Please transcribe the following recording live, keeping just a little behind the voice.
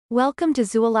Welcome to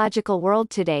Zoological World.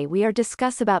 Today we are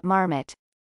discuss about marmot.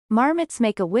 Marmots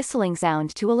make a whistling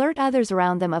sound to alert others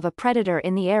around them of a predator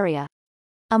in the area.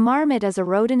 A marmot is a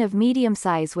rodent of medium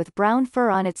size with brown fur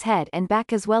on its head and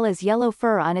back as well as yellow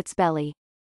fur on its belly.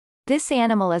 This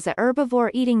animal is a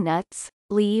herbivore eating nuts,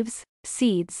 leaves,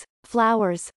 seeds,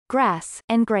 flowers, grass,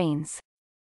 and grains.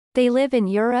 They live in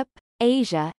Europe,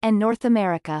 Asia, and North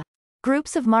America.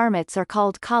 Groups of marmots are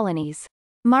called colonies.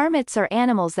 Marmots are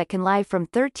animals that can live from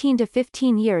 13 to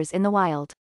 15 years in the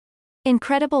wild.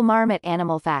 Incredible marmot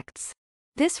animal facts.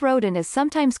 This rodent is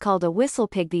sometimes called a whistle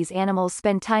pig. These animals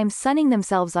spend time sunning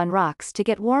themselves on rocks to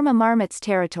get warm. A marmot's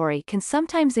territory can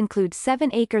sometimes include 7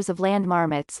 acres of land.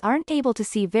 Marmots aren't able to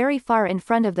see very far in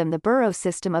front of them. The burrow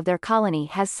system of their colony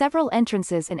has several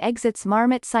entrances and exits.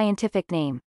 Marmot scientific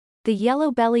name. The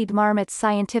yellow-bellied marmot's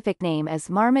scientific name is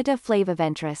Marmota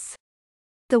flaviventris.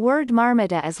 The word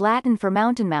marmota is Latin for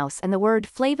mountain mouse and the word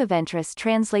flaviventris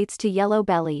translates to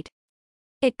yellow-bellied.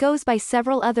 It goes by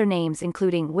several other names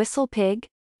including whistle pig,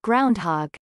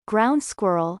 groundhog, ground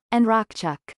squirrel, and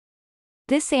rockchuck.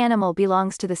 This animal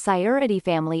belongs to the Sciuridae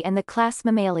family and the class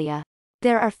Mammalia.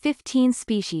 There are 15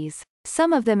 species.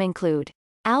 Some of them include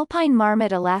alpine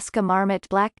marmot, Alaska marmot,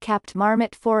 black-capped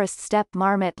marmot, forest steppe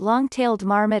marmot, long-tailed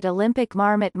marmot, Olympic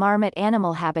marmot. Marmot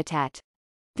animal habitat.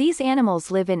 These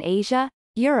animals live in Asia,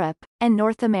 Europe, and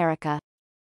North America.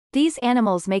 These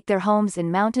animals make their homes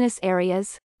in mountainous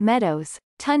areas, meadows,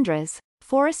 tundras,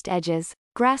 forest edges,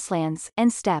 grasslands,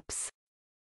 and steppes.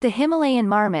 The Himalayan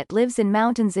marmot lives in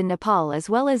mountains in Nepal as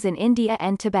well as in India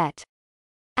and Tibet.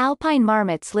 Alpine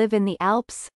marmots live in the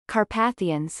Alps,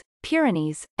 Carpathians,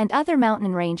 Pyrenees, and other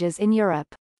mountain ranges in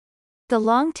Europe. The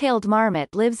long-tailed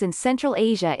marmot lives in Central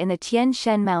Asia in the Tian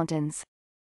Shan Mountains.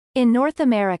 In North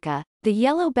America, the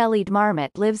yellow-bellied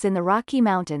marmot lives in the Rocky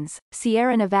Mountains,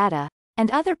 Sierra Nevada,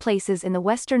 and other places in the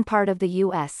western part of the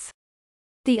U.S.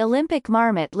 The Olympic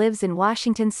marmot lives in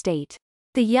Washington state.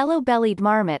 The yellow-bellied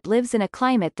marmot lives in a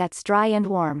climate that's dry and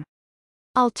warm.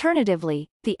 Alternatively,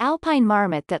 the alpine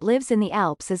marmot that lives in the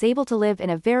Alps is able to live in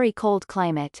a very cold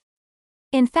climate.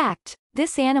 In fact,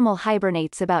 this animal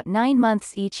hibernates about 9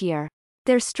 months each year.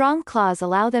 Their strong claws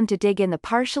allow them to dig in the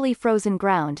partially frozen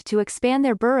ground to expand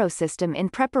their burrow system in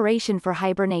preparation for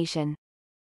hibernation.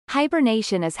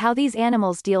 Hibernation is how these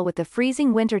animals deal with the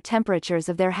freezing winter temperatures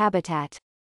of their habitat.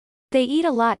 They eat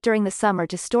a lot during the summer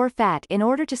to store fat in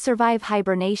order to survive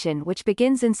hibernation, which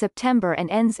begins in September and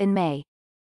ends in May.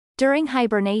 During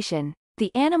hibernation,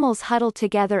 the animals huddle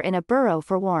together in a burrow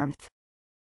for warmth.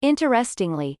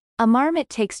 Interestingly, a marmot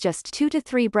takes just 2 to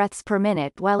 3 breaths per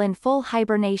minute while in full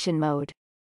hibernation mode.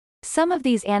 Some of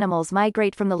these animals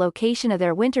migrate from the location of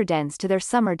their winter dens to their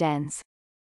summer dens.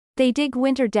 They dig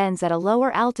winter dens at a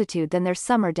lower altitude than their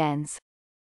summer dens.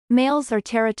 Males are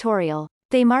territorial.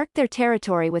 They mark their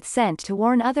territory with scent to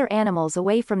warn other animals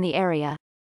away from the area.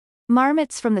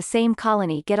 Marmots from the same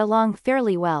colony get along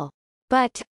fairly well.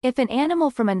 But, if an animal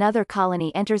from another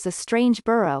colony enters a strange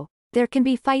burrow, there can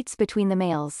be fights between the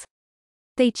males.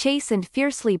 They chase and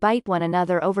fiercely bite one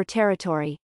another over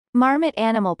territory. Marmot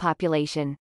animal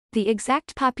population. The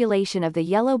exact population of the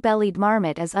yellow-bellied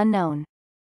marmot is unknown.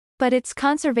 But its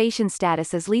conservation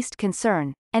status is least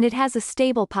concern, and it has a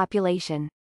stable population.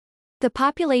 The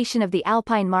population of the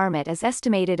alpine marmot is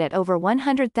estimated at over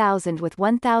 100,000 with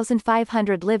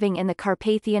 1,500 living in the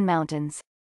Carpathian Mountains.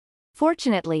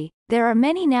 Fortunately, there are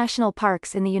many national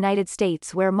parks in the United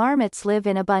States where marmots live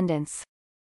in abundance.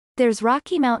 There's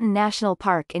Rocky Mountain National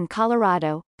Park in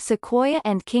Colorado, Sequoia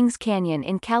and Kings Canyon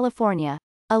in California,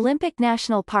 Olympic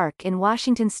National Park in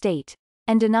Washington state,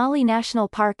 and Denali National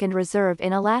Park and Reserve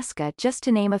in Alaska, just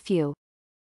to name a few.